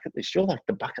like a bucket list. You're like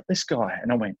the bucket list guy.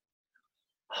 And I went,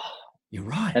 you're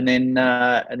right. And then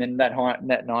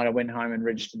that night I went home and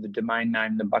registered the domain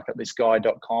name,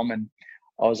 thebucketlistguy.com, and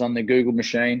I was on the Google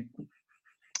machine,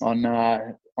 on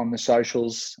the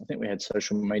socials. I think we had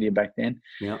social media back then.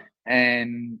 Yeah.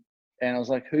 And I was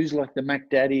like, who's like the Mac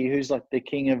Daddy? Who's like the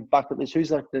king of bucket list?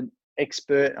 Who's like the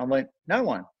expert? I'm like, no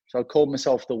one. So I called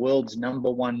myself the world's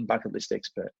 #1 bucket list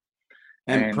expert.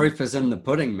 And proof is in the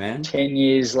pudding, man. 10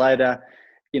 years later,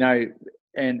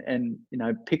 and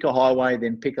pick a highway,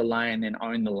 then pick a lane, then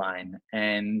own the lane.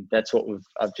 And that's what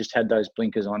I've just had those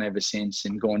blinkers on ever since,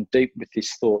 and gone deep with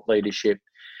this thought leadership.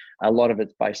 A lot of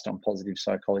it's based on positive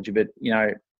psychology, but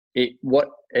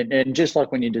and just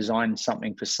like when you design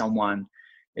something for someone,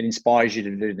 it inspires you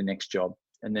to do the next job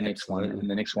and the next one and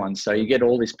the next one. So you get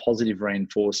all this positive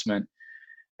reinforcement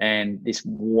and this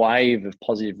wave of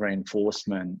positive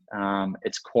reinforcement.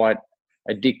 It's quite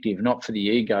addictive, not for the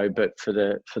ego, but for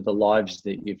the lives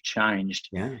that you've changed,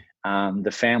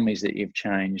 the families that you've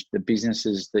changed, the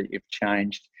businesses that you've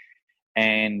changed,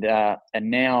 and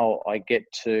now I get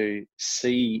to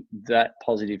see that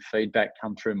positive feedback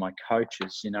come through my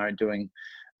coaches. Doing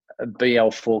a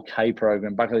BL4K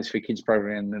program, Bucket List for Kids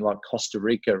program, in like Costa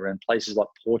Rica and places like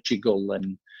Portugal,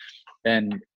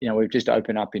 and we've just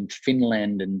opened up in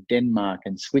Finland and Denmark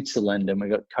and Switzerland, and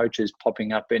we've got coaches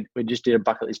popping up. And we just did a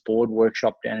bucket list board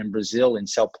workshop down in Brazil, in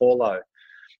Sao Paulo,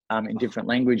 in different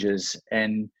languages.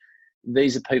 And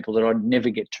these are people that I'd never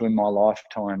get to in my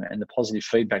lifetime. And the positive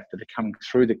feedback that are coming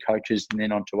through the coaches and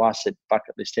then onto us at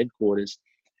Bucket List headquarters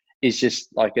is just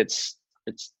like, it's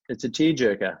a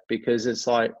tearjerker, because it's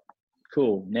like,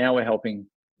 cool, now we're helping.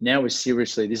 Now we're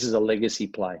seriously, this is a legacy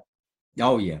play.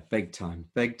 Oh yeah, big time.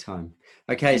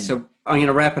 Okay, so I'm going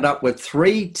to wrap it up with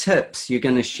 3 tips you're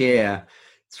going to share,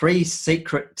 3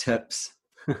 secret tips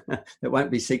that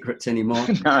won't be secrets anymore.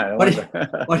 No.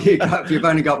 What do you got? If you've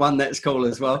only got one, that's cool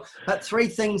as well. But 3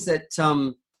 things that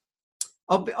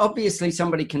obviously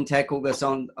somebody can tackle this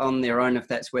on their own if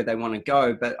that's where they want to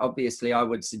go. But obviously I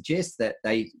would suggest that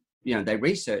they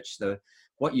research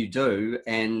what you do,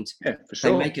 and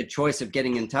they make a choice of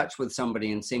getting in touch with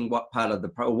somebody and seeing what part of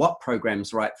what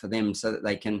program's right for them, so that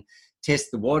they can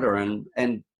test the water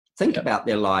and think about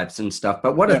their lives and stuff.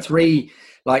 But what are 3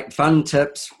 like fun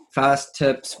tips, fast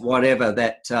tips, whatever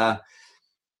that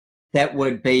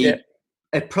would be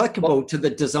applicable to the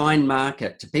design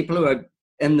market, to people who are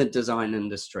in the design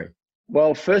industry?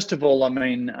 Well, first of all, I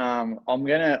mean, I'm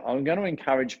gonna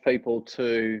encourage people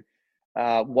to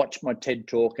watch my TED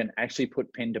talk and actually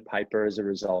put pen to paper as a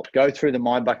result. Go through the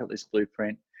My Bucket List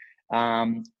Blueprint,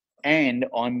 and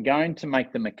I'm going to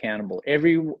make them accountable.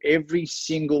 Every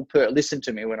single listen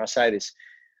to me when I say this.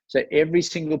 So every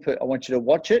single I want you to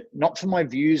watch it, not for my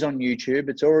views on YouTube.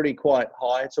 It's already quite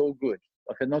high. It's all good.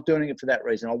 Like, I'm not doing it for that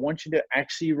reason. I want you to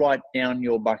actually write down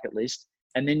your bucket list,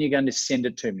 and then you're going to send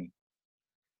it to me.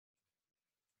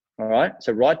 All right.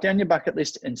 So write down your bucket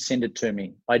list and send it to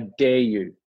me. I dare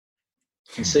you.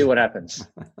 And see what happens.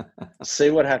 See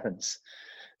what happens.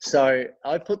 So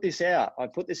I put this out.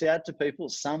 To people.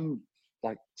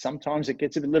 Sometimes it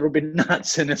gets a little bit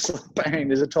nuts, and it's like, bang,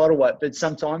 there's a tidal wave. But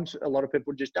sometimes a lot of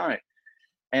people just don't.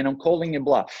 And I'm calling your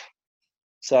bluff.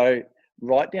 So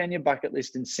write down your bucket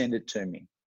list and send it to me.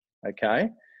 Okay.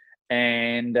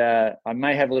 And I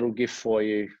may have a little gift for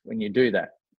you when you do that.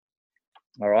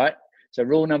 All right. So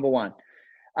rule number 1.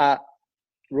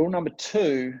 Rule number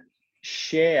 2,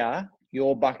 share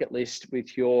your bucket list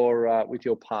with your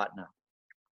partner,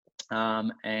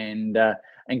 and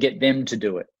get them to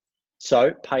do it.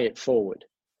 So pay it forward.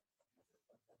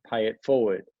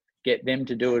 Get them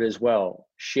to do it as well.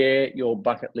 Share your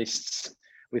bucket lists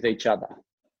with each other,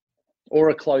 or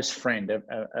a close friend,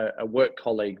 a work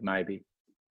colleague maybe.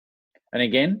 And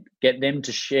again, get them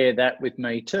to share that with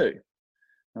me too.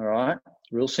 All right,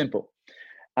 real simple.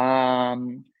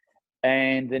 And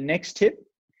the next tip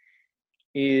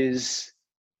is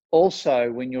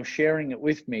also, when you're sharing it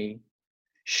with me,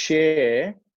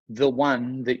 share the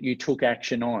one that you took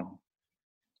action on.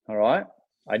 All right.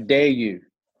 I dare you.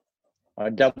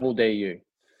 I double dare you.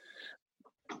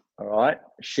 All right.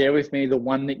 Share with me the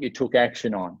one that you took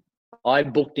action on. I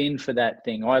booked in for that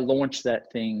thing. I launched that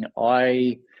thing.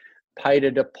 I paid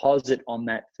a deposit on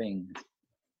that thing,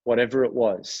 whatever it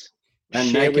was. And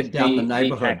share with down the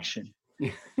neighborhood. Action.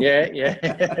 Yeah.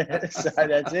 So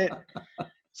that's it.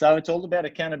 So it's all about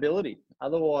accountability.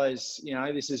 Otherwise,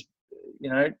 this is,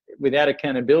 without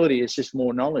accountability, it's just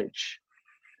more knowledge.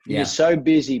 Yeah. You're so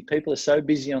busy. People are so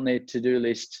busy on their to-do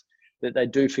list that they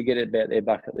do forget about their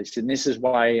bucket list. And this is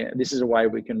a way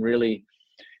we can really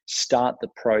start the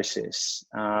process.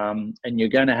 And you're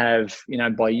going to have,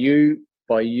 by you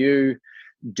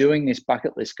doing this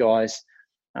bucket list, guys,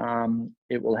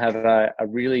 it will have a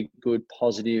really good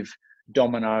positive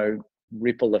domino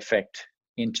ripple effect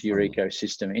into your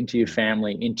ecosystem, into your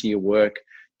family, into your work,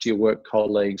 to your work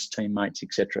colleagues, teammates,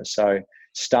 etc. So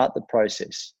start the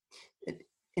process.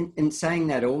 In saying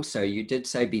that, also, you did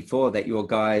say before that your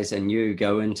guys and you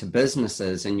go into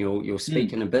businesses and you'll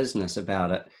speak in a business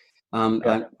about it.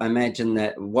 I imagine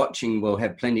that watching will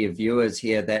have plenty of viewers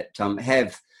here that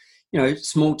have,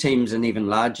 small teams and even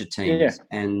larger teams.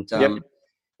 Yeah. And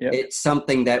it's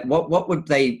something that what would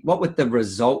the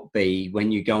result be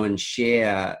when you go and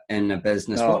share in a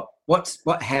business?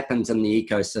 What happens in the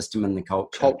ecosystem and the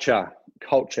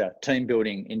culture, team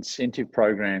building, incentive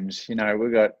programs.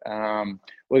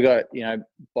 We've got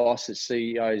bosses,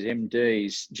 CEOs,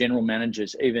 MDs, general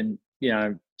managers, even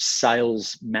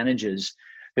sales managers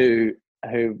who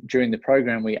during the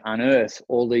program we unearth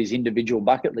all these individual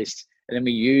bucket lists, and then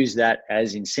we use that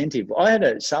as incentive. I had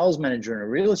a sales manager in a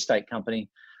real estate company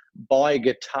buy a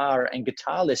guitar and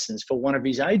guitar lessons for one of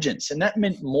his agents, and that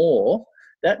meant more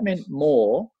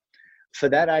for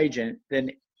that agent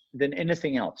than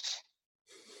anything else.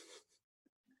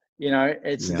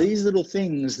 It's these little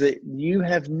things that you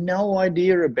have no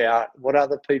idea about what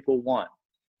other people want.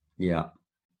 Yeah.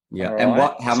 Yeah. And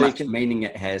how much meaning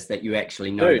it has that you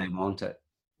actually know they want it.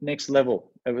 Next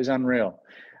level. It was unreal.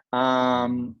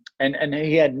 And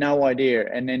he had no idea.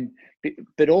 And then,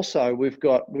 but also we've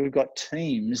got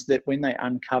teams that when they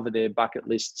uncover their bucket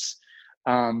lists,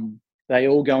 they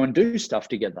all go and do stuff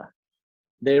together.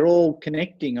 They're all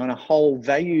connecting on a whole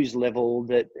values level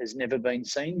that has never been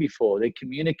seen before. They're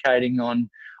communicating on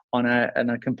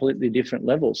a completely different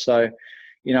level. So,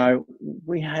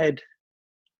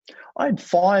 I had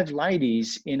 5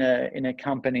 ladies in a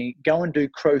company go and do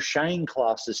crocheting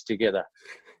classes together.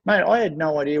 Mate, I had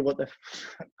no idea what the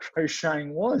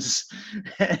crocheting was.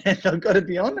 And I've got to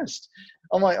be honest.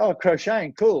 I'm like, oh,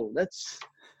 crocheting, cool.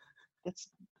 is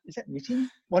that knitting?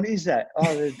 What is that?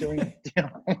 Oh, they're doing.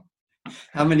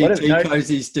 How many tea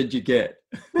cozies did you get?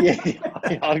 Yeah,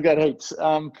 I got heaps.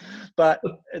 But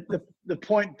the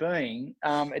point being,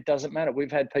 it doesn't matter.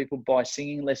 We've had people buy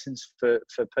singing lessons for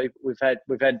people. We've had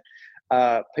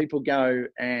people go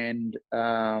and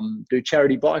do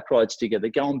charity bike rides together,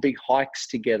 go on big hikes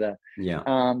together,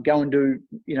 go and do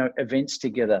events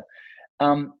together.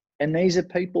 And these are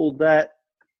people that,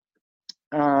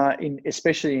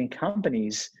 especially in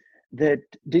companies, that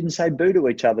didn't say boo to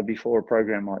each other before a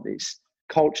program like this.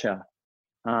 Culture,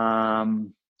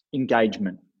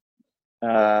 engagement.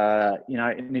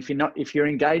 And if you're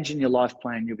engaged in your life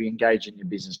plan, you'll be engaged in your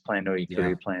business plan or your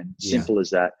career plan. Simple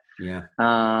as that. Yeah.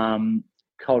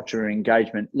 Culture,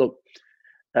 engagement. Look,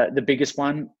 the biggest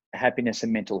one, happiness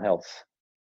and mental health.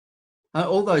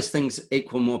 All those things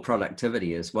equal more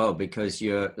productivity as well, because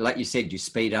you're, like you said, you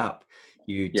speed up,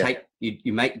 you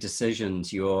make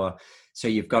decisions. So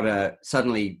you've got to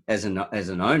suddenly, as an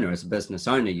owner, as a business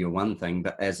owner, you're one thing,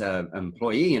 but as an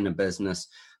employee in a business,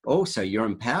 also you're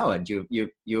empowered.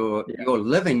 You're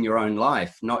living your own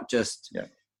life, not just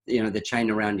the chain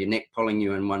around your neck pulling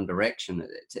you in one direction.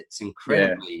 It's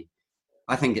incredibly.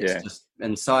 I think it's just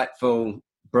insightful,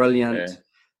 brilliant. Yeah.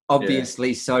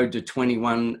 Obviously, so do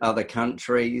 21 other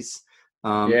countries.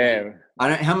 I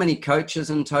don't. How many coaches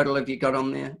in total have you got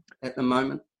on there at the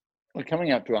moment? We're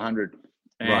coming up to 100.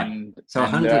 Right. So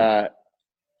 100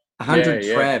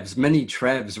 Travs, mini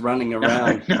Travs running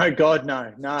around. No, God,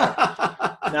 no. No,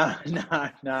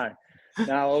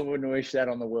 I wouldn't wish that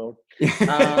on the world.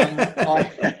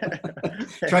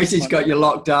 Tracy's got you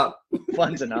locked up.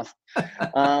 One's enough.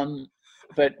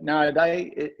 But no,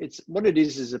 it's what it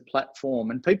is a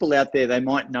platform, and people out there, they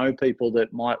might know people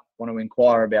that might want to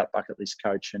inquire about Bucket List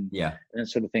Coach and that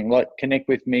sort of thing. Like, connect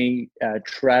with me,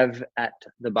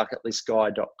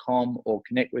 trav@thebucketlistguy.com, or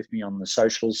connect with me on the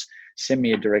socials. Send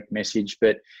me a direct message,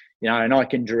 but and I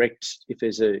can direct if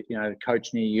there's a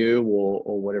coach near you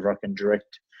or whatever. I can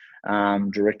direct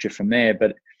you from there.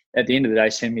 But at the end of the day,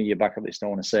 send me your bucket list. I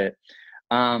want to see it.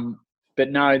 But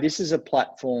no, this is a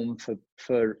platform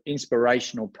for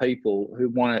inspirational people who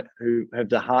have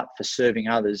the heart for serving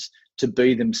others, to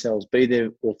be themselves, be their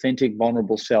authentic,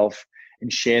 vulnerable self, and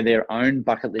share their own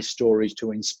bucket list stories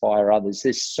to inspire others.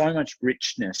 There's so much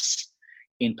richness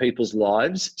in people's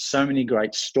lives, so many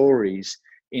great stories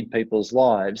in people's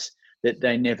lives that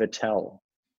they never tell.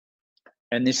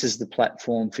 And this is the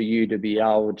platform for you to be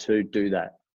able to do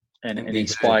that and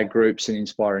inspire groups and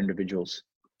inspire individuals.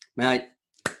 Mate,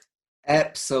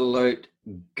 absolute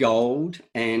gold,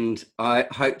 and I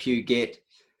hope you get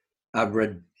a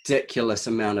ridiculous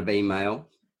amount of email.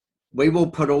 We will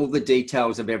put all the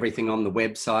details of everything on the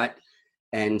website,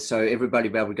 and so everybody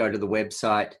will be able to go to the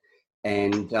website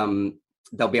and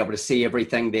they'll be able to see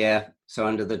everything there. So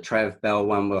under the Trav Bell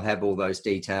one, we'll have all those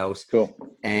details. Cool.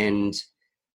 And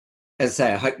as I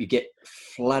say, I hope you get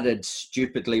flooded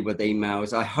stupidly with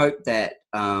emails. I hope that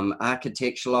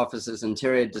architectural offices,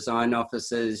 interior design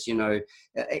offices,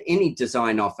 any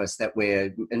design office that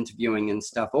we're interviewing and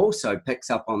stuff also picks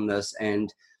up on this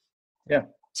and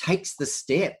takes the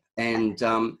step. And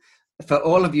for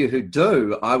all of you who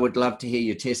do, I would love to hear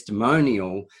your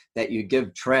testimonial that you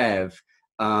give Trav.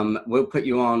 We'll put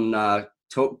you on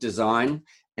Talk Design,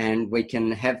 and we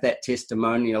can have that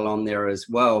testimonial on there as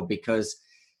well, because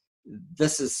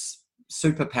this is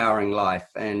superpowering life,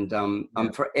 and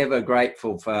I'm forever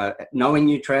grateful for knowing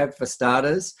you, Trav, for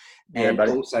starters, and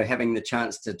also having the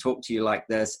chance to talk to you like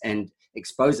this and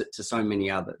expose it to so many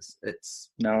others. It's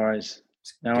no worries,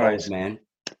 man.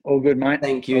 All good, mate.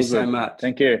 Thank you so much.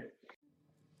 Thank you.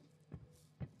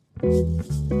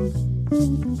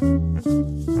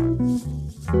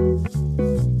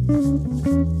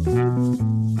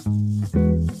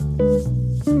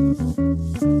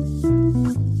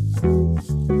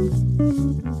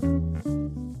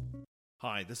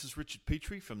 Hi, this is Richard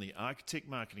Petrie from the Architect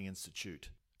Marketing Institute,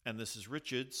 and this is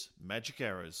Richard's Magic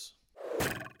Arrows.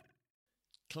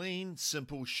 Clean,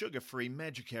 simple, sugar-free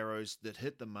magic arrows that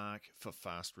hit the mark for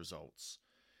fast results.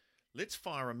 Let's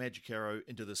fire a magic arrow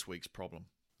into this week's problem.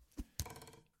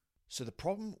 So the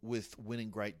problem with winning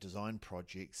great design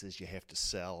projects is you have to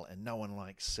sell, and no one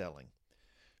likes selling.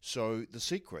 So the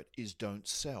secret is don't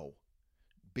sell.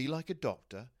 Be like a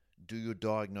doctor. Do your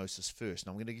diagnosis first.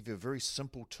 And I'm going to give you a very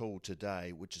simple tool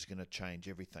today which is going to change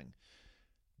everything.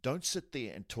 Don't sit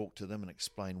there and talk to them and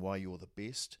explain why you're the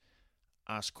best.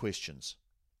 Ask questions.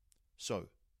 So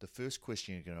the first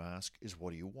question you're going to ask is,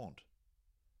 what do you want?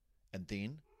 And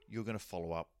then you're going to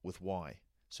follow up with why.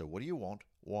 So what do you want?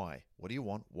 Why? What do you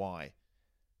want? Why?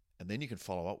 And then you can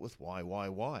follow up with why?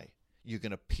 You're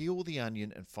going to peel the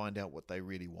onion and find out what they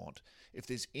really want. If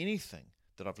there's anything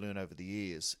that I've learned over the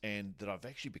years and that I've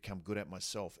actually become good at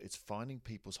myself, it's finding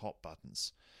people's hot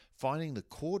buttons, finding the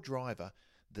core driver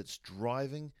that's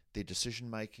driving their decision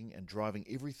making and driving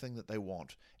everything that they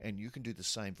want. And you can do the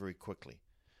same very quickly.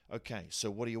 Okay,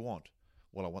 so what do you want?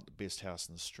 Well, I want the best house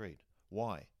in the street.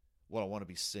 Why? Well, I want to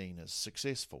be seen as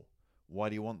successful. Why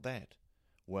do you want that?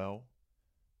 Well,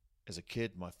 as a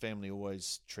kid, my family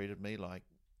always treated me like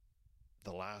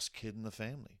the last kid in the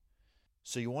family.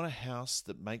 So you want a house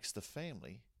that makes the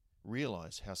family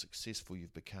realize how successful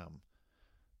you've become.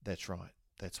 That's right.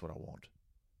 That's what I want.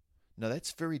 Now,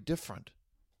 that's very different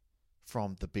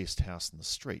from the best house in the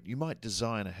street. You might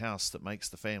design a house that makes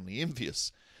the family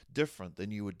envious, different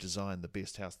than you would design the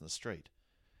best house in the street.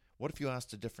 What if you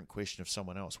asked a different question of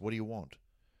someone else? What do you want?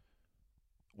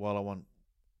 Well, I want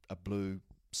a blue,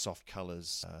 soft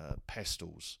colours,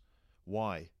 pastels.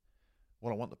 Why?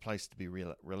 Well, I want the place to be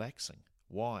relaxing.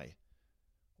 Why?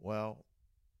 Well,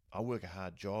 I work a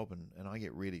hard job and I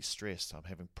get really stressed. I'm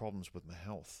having problems with my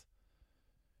health.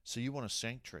 So you want a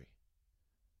sanctuary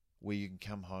where you can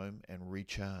come home and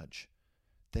recharge.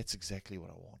 That's exactly what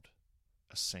I want,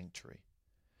 a sanctuary.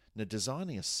 Now,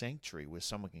 designing a sanctuary where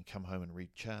someone can come home and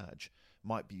recharge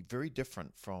might be very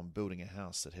different from building a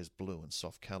house that has blue and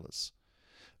soft colours.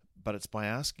 But it's by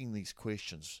asking these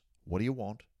questions, what do you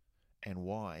want and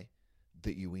why,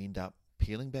 that you end up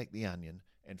peeling back the onion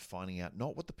and finding out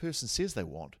not what the person says they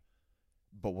want,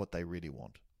 but what they really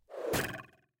want.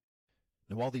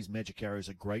 Now, while these magic arrows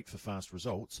are great for fast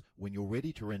results, when you're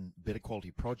ready to run better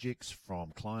quality projects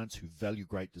from clients who value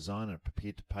great design and are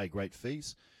prepared to pay great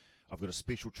fees, I've got a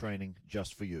special training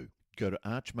just for you. Go to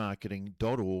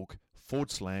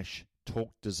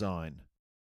archmarketing.org/talkdesign.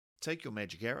 Take your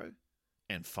magic arrow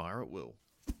and fire at will.